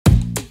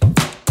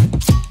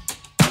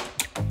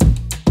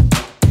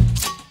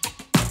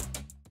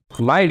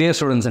My dear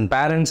students and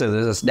parents,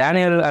 this is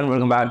Daniel and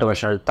welcome back to our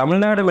channel.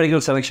 Tamil Nadu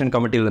medical selection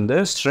கமிட்டியிலிருந்து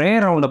stray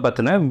ரவுண்டை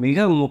பற்றின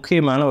மிக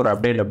முக்கியமான ஒரு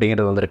update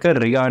அப்படிங்கிறது வந்திருக்கு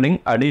ரிகார்டிங்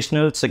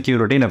அடிஷ்னல்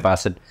செக்யூரிட்டி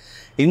டெபாசிட்.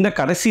 இந்த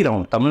கடைசி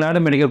ரவுண்ட்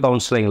தமிழ்நாடு மெடிக்கல்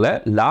கவுன்சிலிங்கில்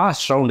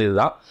லாஸ்ட் ரவுண்ட்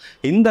இதுதான்.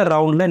 இந்த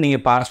ரவுண்டில்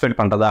நீங்கள் பார்ட்டிசிபேட்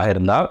பண்ணுறதாக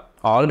இருந்தால்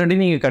ஆல்ரெடி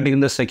நீங்கள்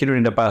கட்டியிருந்த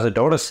செக்யூரிட்டி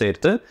டெபாசிட்டோடு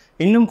சேர்த்து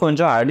இன்னும்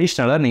கொஞ்சம்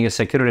அடிஷ்னலாக நீங்கள்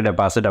செக்யூரிட்டி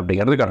டெபாசிட்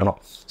அப்படிங்கிறது கட்டணும்.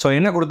 ஸோ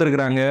என்ன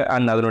கொடுத்துருக்குறாங்க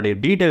அண்ட் அதனுடைய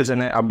டீட்டெயில்ஸ்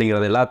என்ன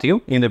அப்படிங்கிறது எல்லாத்தையும்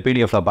இந்த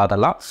பிடிஎஃப்பில்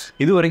பார்த்துடலாம்.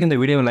 இது வரைக்கும் இந்த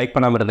வீடியோ லைக்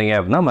பண்ணாமல் இருந்தீங்க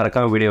அப்படின்னா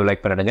மறக்காமல் வீடியோ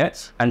லைக் பண்ணிடுங்க.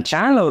 அண்ட்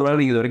சேனல் ஒரு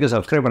வேலை இது வரைக்கும்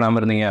சப்ஸ்கிரைப்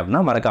பண்ணாமல் இருந்தீங்க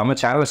அப்படின்னா மறக்காமல்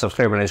சேனலை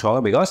சப்ஸ்கிரைப் பண்ணி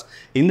வச்சுக்கோங்க. பிகாஸ்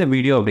இந்த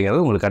வீடியோ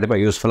அப்படிங்கிறது உங்களுக்கு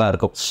கண்டிப்பாக யூஸ்ஃபுல்லாக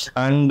இருக்கும்.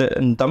 அண்ட்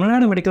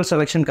தமிழ்நாடு மெடிக்கல்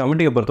செலெக்ஷன்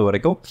கமிட்டியை பொறுத்த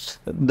வரைக்கும்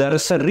there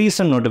is a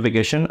recent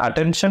notification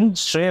attention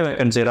stray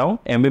vacancy round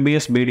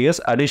MBBS BDS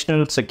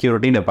additional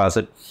security deposit.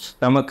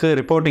 நமக்கு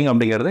ரிப்போர்ட்டிங்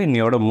அப்படிங்கிறது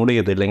இன்னையோட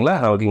முடியுது இல்லைங்களா?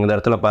 நமக்கு இந்த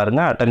இடத்துல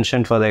பாருங்கள்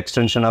attention for the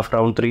extension of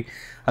round 3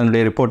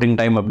 அதனுடைய ரிப்போர்ட்டிங்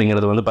டைம்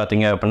அப்படிங்கிறது வந்து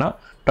பார்த்தீங்க அப்படின்னா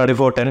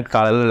 24:10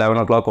 காலையில்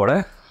 11 o'clock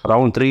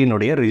ரவுண்ட்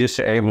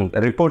 3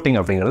 ரிப்போர்ட்டிங்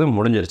அப்படிங்கிறது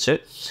முடிஞ்சிருச்சு.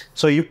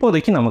 ஸோ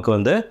இப்போதைக்கு நமக்கு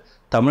வந்து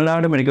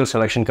Tamil Nadu medical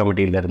selection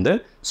கமிட்டியிலேருந்து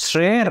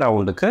stray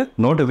ரவுண்டுக்கு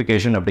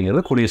notification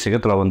அப்படிங்கிறது கூடிய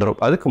சீக்கிரத்தில் வந்துடும்.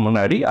 அதுக்கு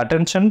முன்னாடி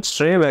attention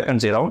stray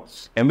vacancy round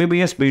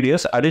MBBS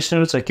BDS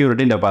additional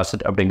security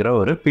deposit அப்படிங்கிற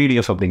ஒரு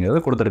PDF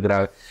அப்படிங்கிறது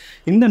கொடுத்துருக்குறாங்க.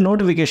 இந்த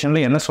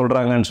நோட்டிஃபிகேஷனில் என்ன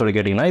சொல்கிறாங்கன்னு சொல்லி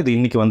கேட்டிங்கன்னா இது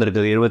இன்றைக்கி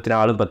வந்திருக்குது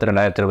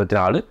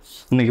 24/10/2024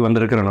 இன்றைக்கி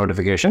வந்திருக்கிற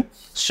நோட்டிஃபிகேஷன்.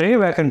 ஸ்ட்ரே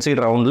வேகன்சி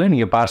ரவுண்டில்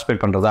நீங்கள்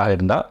பார்ட்டிசிபேட் பண்ணுறதாக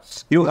இருந்தால்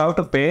you have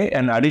to pay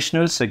an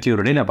additional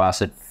security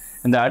deposit.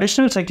 இந்த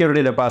அடிஷ்னல்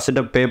செக்யூரிட்டி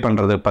டெபாசிட்டை பே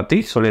பண்ணுறதை பற்றி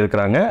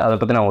சொல்லியிருக்கிறாங்க. அதை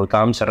பற்றி நான் உங்களுக்கு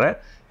காமிச்சிட்றேன்.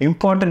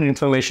 Important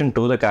information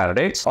to the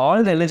candidates. All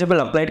the eligible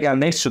applied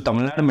candidates to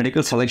Tamil Nadu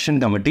Medical Selection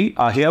Committee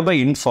are hereby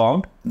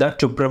informed that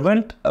to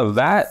prevent a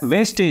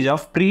wastage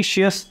of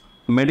precious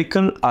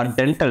medical or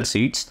dental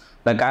seats,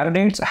 the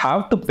candidates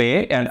have to pay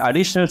an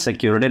additional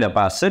security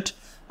deposit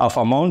of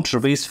amount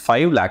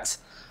 ₹5 lakhs.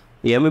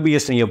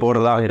 MBBS நீங்கள்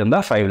போடுறதாக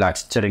இருந்தால் 5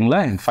 lakhs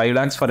சரிங்களா? 5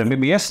 lakhs for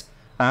MBBS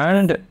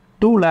and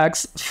 2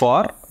 lakhs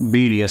for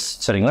BDS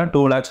சரிங்களா?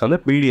 2 lakhs வந்து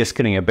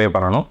BDSக்கு நீங்கள் பே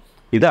பண்ணணும்.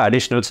 இது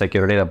additional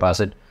security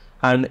deposit.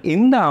 And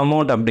இந்த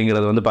amount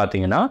அப்படிங்கிறது வந்து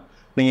பார்த்தீங்கன்னா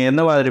நீங்கள்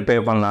எந்த மாதிரி பே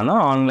பண்ணலான்னா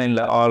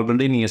ஆன்லைனில்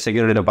ஆல்ரெடி நீங்கள்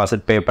செக்யூரிட்டி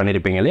டெபாசிட் பே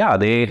பண்ணியிருப்பீங்க இல்லையா?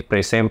 அதே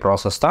சேம்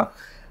ப்ராசஸ் தான்.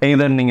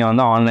 இதன் நீங்கள்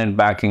வந்து ஆன்லைன்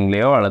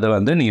பேக்கிங்லேயோ அல்லது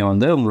வந்து நீங்கள்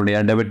வந்து உங்களுடைய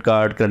டெபிட்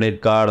கார்டு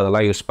கிரெடிட் கார்டு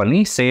அதெல்லாம் யூஸ் பண்ணி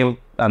சேம்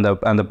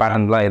அந்த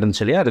பேட்டர்ன்லாம்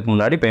இருந்துச்சு இல்லையா? அதுக்கு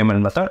முன்னாடி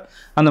பேமெண்ட் மெத்தட்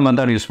அந்த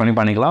மெத்தட் யூஸ் பண்ணி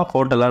பண்ணிக்கலாம்.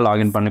 போர்ட்டலில்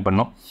லாகின்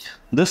பண்ணோம்.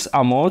 This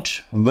amount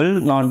will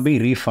not be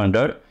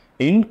refunded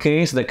in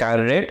case the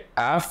candidate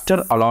after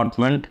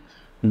allotment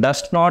does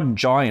not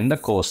join the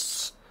course.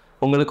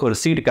 உங்களுக்கு ஒரு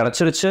சீட்டு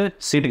கிடச்சிருச்சு.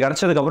 சீட்டு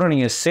கிடச்சதுக்கப்புறம்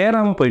நீங்கள்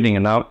சேராமல்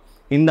போயிட்டீங்கன்னா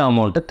இந்த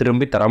அமௌண்ட்டை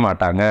திரும்பி தர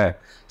மாட்டாங்க.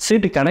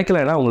 சீட்டு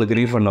கிடைக்கலைன்னா உங்களுக்கு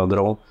ரீஃபண்ட்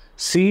வந்துடும்.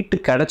 சீட்டு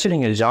கிடச்சி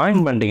நீங்கள்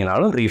ஜாயின்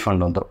பண்ணிட்டீங்கனாலும்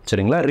ரீஃபண்ட் வந்துடும்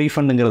சரிங்களா?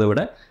 ரீஃபண்டுங்கிறத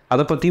விட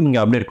அதை பற்றி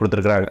இங்கே அப்டேட்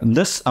கொடுத்துருக்குறாங்க.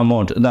 This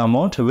amount the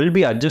amount will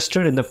be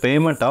adjusted in the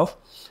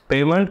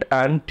payment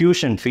and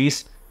tuition fees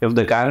if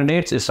the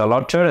candidate is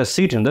allotted a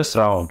seat in this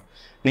round.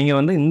 நீங்கள்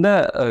வந்து இந்த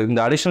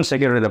அடிஷ்னல்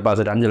செக்யூரிட்டி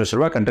டெபாசிட் 5 லட்ச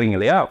ரூபா கட்டுறீங்க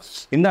இல்லையா?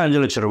 இந்த 5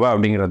 லட்ச ரூபா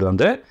அப்படிங்கிறது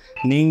வந்து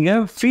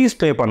நீங்கள் ஃபீஸ்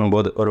பே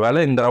பண்ணும்போது ஒரு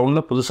வேளை இந்த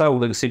ரவுண்டில் புதுசாக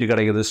உங்களுக்கு சீட்டு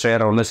கிடைக்குது, ஸ்ட்ரே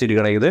ரவுண்டில் சீட்டு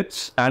கிடைக்குது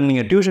அண்ட்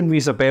நீங்கள் டியூஷன்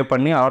ஃபீஸை பே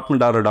பண்ணி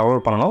அலாட்மெண்ட் ஆர்டர்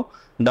டவுன்லோட் பண்ணணும்.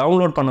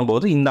 டவுன்லோட்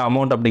பண்ணும்போது இந்த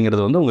அமௌண்ட்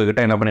அப்படிங்கிறது வந்து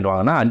உங்கள்கிட்ட என்ன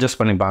பண்ணிடுவாங்கன்னா அட்ஜஸ்ட்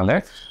பண்ணிப்பாங்க.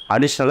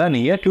 அடிஷ்னலாக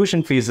நீங்கள்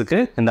டியூஷன் ஃபீஸுக்கு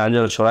இந்த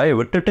 5 லட்ச ரூபாயை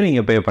விட்டுட்டு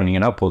நீங்கள் பே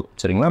பண்ணிங்கன்னா போதும்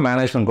சரிங்களா?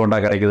 மேனேஜ்மெண்ட் கோட்டா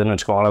கிடைக்குதுன்னு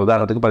வச்சுக்கோங்களேன்.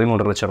 உதாரணத்துக்கு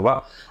 13 லட்ச ரூபா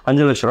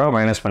 5 லட்ச ரூபா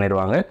மைனஸ்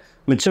பண்ணிடுவாங்க.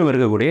 மிச்சம்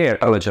இருக்கக்கூடிய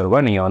 8 லட்ச ரூபா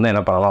நீங்கள் வந்து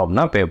என்ன பண்ணலாம்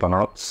அப்படின்னா பே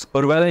பண்ணணும்.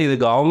 ஒருவேளை இது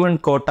கவர்மெண்ட்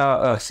கோட்டா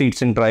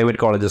சீட்ஸ் இன் ப்ரைவேட்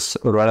காலேஜஸ்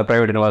ஒருவேளை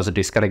ப்ரைவேட்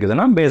யூனிவர்சிட்டிஸ்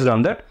கிடைக்குதுன்னா பேஸ்ட்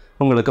ஆன் தட்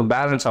உங்களுக்கு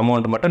பேலன்ஸ்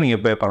அமௌண்ட் மட்டும்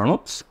நீங்கள் பே பண்ணணும்.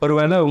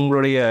 ஒருவேளை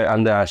உங்களுடைய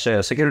அந்த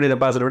செக்யூரிட்டி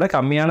டெபாசிட் விட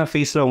கம்மியான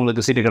ஃபீஸில்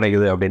உங்களுக்கு சீட்டு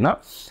கிடைக்குது அப்படின்னா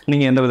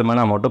நீங்கள் எந்த விதமான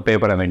அமௌண்ட்டும் பே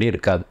பண்ண வேண்டி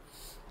இருக்காது.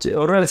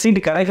 ஒருவேளை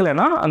சீட்டு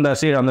கிடைக்கலைன்னா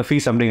அந்த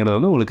ஃபீஸ் அப்படிங்கிறது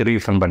வந்து உங்களுக்கு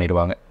ரீஃபண்ட்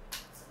பண்ணிடுவாங்க.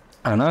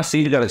 ஆனால்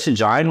சீட்டு கிடச்சி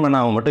ஜாயின்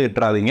பண்ணாமல் மட்டும்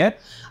விட்டுறாதீங்க.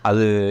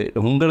 அது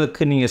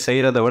உங்களுக்கு நீங்கள்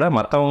செய்கிறத விட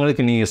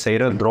மற்றவங்களுக்கு நீங்கள்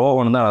செய்கிற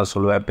துரோகம்னு தான் நான்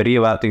சொல்லுவேன். பெரிய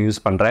வார்த்தை யூஸ்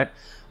பண்ணுறேன்,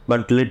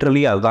 பட்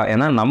லிட்ரலி அதுதான்.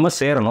 ஏன்னா நம்ம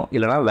சேரணும்,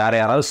 இல்லைனா வேறு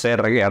யாராவது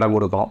சேர்றதுக்கு இடம்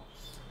கொடுக்கணும்.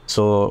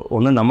 ஸோ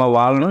ஒன்று நம்ம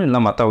வாழணும், இல்லை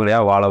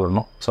மற்றவங்களையாக வாழ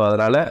விடணும். ஸோ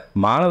அதனால்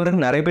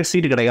மாணவர்கள் நிறைய பேர்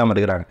சீட்டு கிடைக்காமல்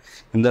இருக்கிறாங்க.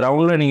 இந்த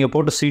ரவுண்டில்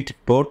நீங்கள் சீட்டு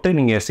போட்டு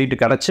நீங்கள்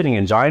சீட்டு கிடச்சி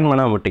நீங்கள் ஜாயின்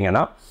பண்ண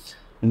விட்டிங்கன்னா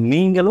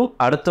நீங்களும்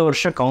அடுத்த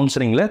வருஷம்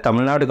கவுன்சிலிங்கில்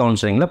தமிழ்நாடு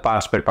கவுன்சிலிங்கில்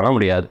பார்ட்டிசிபேட் பண்ண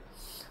முடியாது.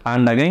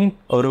 அண்ட் அகைன்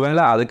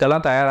ஒருவேளை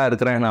அதுக்கெல்லாம் தயாராக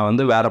இருக்கிறேன், நான்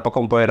வந்து வேறு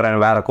பக்கம் போயிடுறேன்,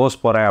 வேறு கோர்ஸ்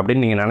போகிறேன்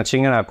அப்படின்னு நீங்கள்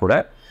நினச்சிங்கன்னா கூட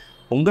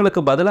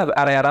உங்களுக்கு பதிலாக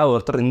வேறு யாராவது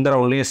ஒருத்தர் இந்த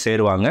ரவுண்ட்லேயே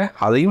சேருவாங்க.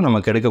 அதையும்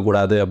நமக்கு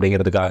எடுக்கக்கூடாது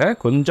அப்படிங்கிறதுக்காக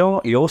கொஞ்சம்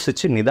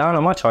யோசித்து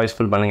நிதானமாக சாய்ஸ்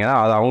ஃபில் பண்ணிங்க.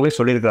 அது அவங்களே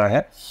சொல்லியிருக்கிறாங்க.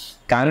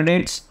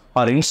 Candidates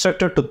R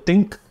instructed to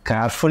think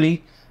carefully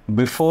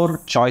before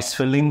choice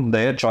filling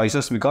their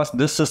choices because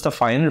this is the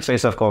final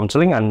phase of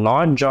counseling and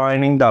not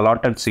joining the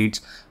allotted seats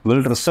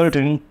will result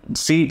in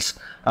seats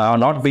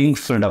not being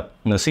filled up.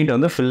 இந்த seat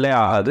வந்து ஃபில்லே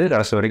ஆகாது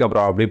கடைசி வரைக்கும்.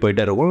 அப்புறம் அப்படி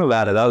போயிட்டே இருக்கும்.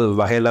 வேறு ஏதாவது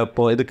வகையில்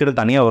இதுக்கு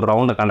தனியாக ஒரு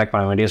ரவுண்டை கண்டக்ட்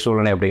பண்ண வேண்டிய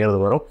சூழ்நிலை அப்படிங்கிறது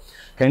வரும்.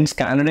 Hence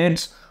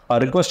candidates are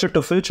requested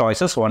to fill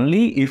choices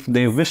only if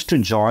they wish to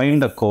join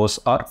the course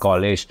or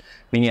college.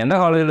 நீங்கள் எந்த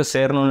காலேஜில்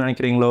சேரணும்னு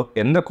நினைக்கிறீங்களோ,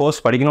 எந்த கோர்ஸ்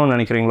படிக்கணும்னு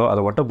நினைக்கிறீங்களோ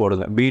அதை மட்டும்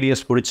போடுங்க.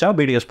 பிடிஎஸ் பிடிச்சா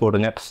பிடிஎஸ்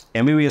போடுங்க,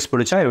 MBBS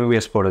பிடிச்சா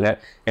MBBS போடுங்க,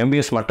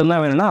 MBS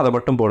மட்டும்தான் வேணும்னா அதை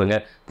மட்டும் போடுங்க.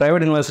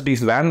 ப்ரைவேட்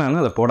யூனிவர்சிட்டிஸ் வேணான்னு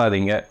அதை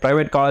போடாதீங்க.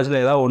 ப்ரைவேட் காலேஜில்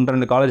ஏதாவது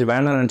 1-2 காலேஜ்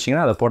வேணாம்னு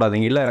நினச்சிங்கன்னா அதை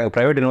போடாதீங்க. இல்லை எனக்கு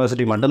ப்ரைவேட்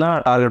யூனிவர்சிட்டி மட்டும்தான்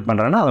டார்கெட்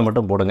பண்ணுறேன்னா அதை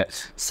மட்டும் போடுங்க.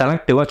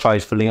 செலக்டிவாக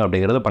சாய்ஸ் ஃபில்லிங்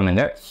அப்படிங்கிறது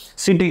பண்ணுங்கள்.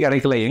 சீட்டு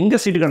கிடைக்கல, எங்கே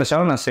சீட்டு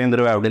கிடைச்சாலும் நான்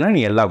சேர்ந்துருவேன் அப்படின்னா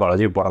நீ எல்லா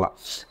காலேஜையும் போடலாம்.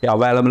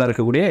 அவைலபிளாக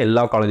இருக்கக்கூடிய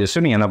எல்லா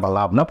காலேஜஸும் நீ என்ன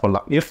பண்ணலாம் அப்படின்னா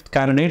போடலாம். If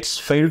candidates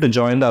fail to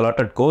join the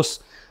allotted course,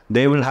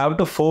 they will have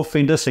to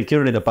forfeit the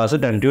security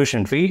deposit and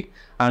tuition fee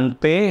and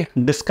pay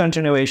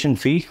discontinuation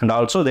fee, and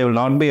also they will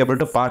not be able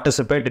to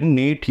participate in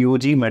NEET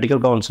UG medical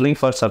counseling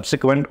for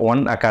subsequent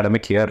 1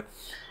 academic year.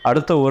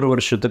 அடுத்த ஒரு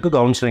வருஷத்துக்கு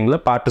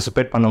கவுன்சிலிங்கில்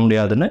participate பண்ண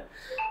முடியாதுன்னு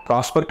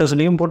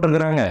ப்ராஸ்பெக்டஸ்லேயும்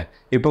போட்டிருக்கிறாங்க,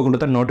 இப்போ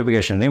கொடுத்த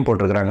நோட்டிஃபிகேஷன்லேயும்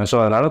போட்டிருக்கிறாங்க. ஸோ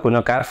அதனால்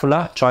கொஞ்சம்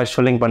கேர்ஃபுல்லாக சாய்ஸ்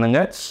ஃபில்லிங்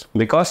பண்ணுங்கள்.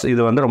 பிகாஸ்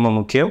இது வந்து ரொம்ப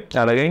முக்கியம்.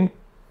 அகைன்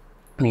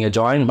நீங்கள்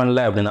ஜாயின்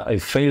பண்ணல அப்படின்னா,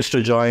 இஃப் ஃபெயில்ஸ் டு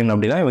ஜாயின்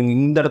அப்படின்னா இவங்க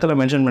இந்த இடத்துல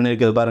மென்ஷன்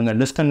பண்ணியிருக்கிறது பாருங்கள்,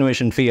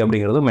 டிஸ்கன்டினியூஷன் ஃபீ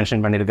அப்படிங்கிறதும்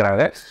மென்ஷன்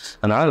பண்ணியிருக்கிறாங்க.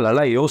 அதனால்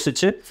நல்லா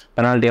யோசிச்சு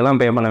பெனால்ட்டியெல்லாம்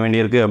பே பண்ண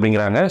வேண்டியிருக்கு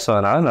அப்படிங்கிறாங்க. ஸோ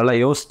அதனால் நல்லா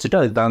யோசிச்சுட்டு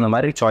அதுக்கு தகுந்த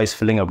மாதிரி சாய்ஸ்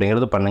ஃபில்லிங்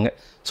அப்படிங்கிறது பண்ணுங்கள்.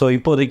 ஸோ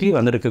இப்போதைக்கு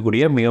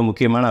வந்திருக்கக்கூடிய மிக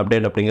முக்கியமான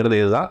அப்டேட் அப்படிங்கிறது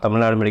இதுதான்.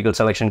 Tamil Nadu medical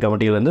selection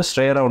கமிட்டியிலேருந்து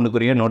stray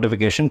ரவுண்டுக்குரிய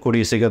notification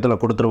கூடிய சீக்கிரத்தில்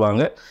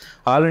கொடுத்துருவாங்க.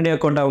 ஆல் இண்டியா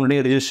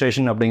கோட்டாவுடைய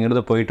ரிஜிஸ்ட்ரேஷன்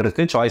அப்படிங்கிறது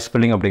போயிட்டுருக்கு, சாய்ஸ்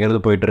ஃபில்லிங்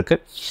அப்படிங்கிறது போயிட்டுருக்கு.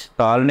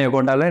 ஸோ ஆல் இண்டியா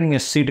கோட்டாவில்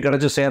நீங்கள் சீட்டு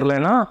கிடச்சி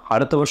சேரலைன்னா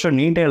அடுத்த வருஷம்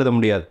நீட்டே எழுத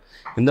முடியாது.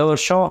 இந்த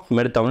வருஷம்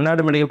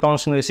தமிழ்நாடு மெடிக்கல்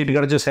கவுன்சிலிங் சீட்டு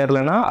கிடச்சி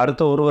சேரலைன்னா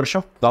அடுத்த ஒரு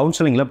வருஷம்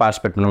கவுன்சிலிங்கில்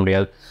பார்ட்டிசிபேட் பண்ண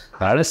முடியாது.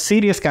 அதனால்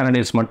சீரியஸ்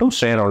கேண்டிடேட்ஸ் மட்டும்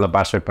ஸ்ட்ரே ரவுண்டில்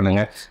பார்ட்டிசிபேட்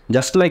பண்ணுங்கள்.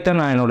 ஜஸ்ட் லைக் தான்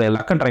நான் என்னோடய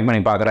லக்கை ட்ரை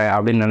பண்ணி பார்க்குறேன்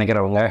அப்படின்னு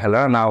நினைக்கிறவங்க, இல்லை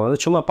நான் வந்து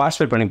சும்மா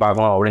பார்ட்டிசிபேட் பண்ணி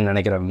பார்க்கணும் அப்படின்னு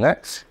நினைக்கிறவங்க,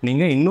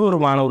 நீங்கள் இன்னொரு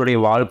மாணவருடைய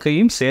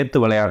வாழ்க்கையும் சேர்த்து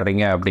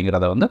விளையாடுறீங்க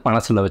அப்படிங்கிறத வந்து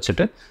மனசில்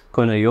வச்சுட்டு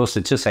கொஞ்சம்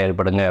யோசித்து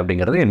செயல்படுங்க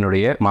அப்படிங்கிறது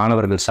என்னுடைய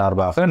மாணவர்கள்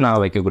சார்பாக நான்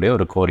வைக்கக்கூடிய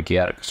ஒரு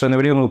கோரிக்கையாக இருக்குது. ஸோ இந்த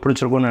வீடியோ உங்களுக்கு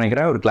பிடிச்சிருக்கும்னு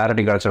நினைக்கிறேன், ஒரு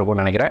கிளாரிட்டி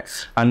கிடச்சிருக்கும்னு நினைக்கிறேன்.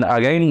 அண்ட்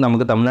அகைன்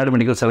நமக்கு தமிழ்நாடு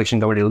மெடிக்கல்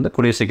செலெக்ஷன் கமிட்டியில் வந்து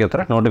கூடிய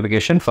சீக்கிரத்தில்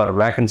நோட்டிஃபிகேஷன் ஃபார்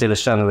வேகன்சி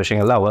லிஸ்ட் அந்த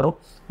விஷயங்கள்லாம் வரும்.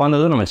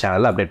 வந்ததும் நம்ம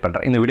சேனலில் அப்டேட்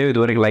பண்ணுறேன். இந்த வீடியோ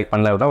இது வரைக்கும் லைக்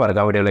பண்ணல அப்படின்னா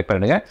வரக்காக வீடியோ லைக்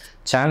பண்ணுங்க.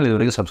 சேனல் இது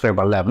வரைக்கும் சப்ஸ்கிரைப்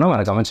பண்ணல அப்படின்னா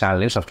மறக்காம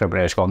சேனலையும் சப்ஸ்கிரைப்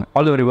பண்ணி வச்சுக்கோங்க.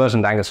 All the very best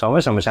and thank you so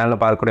much. நம்ம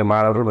சேனலில் பார்க்கக்கூடிய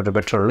மாணவர்கள் மற்றும்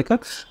பெற்றோர்களுக்கு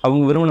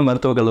அவங்க விரும்பின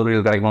மருத்துவக்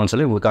கல்லூரிகள் கிடைக்கணும்னு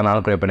சொல்லி உங்களுக்கான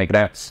நாள் ப்ரே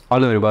பண்ணிக்கிறேன்.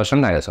 All the very best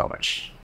and thank you so much.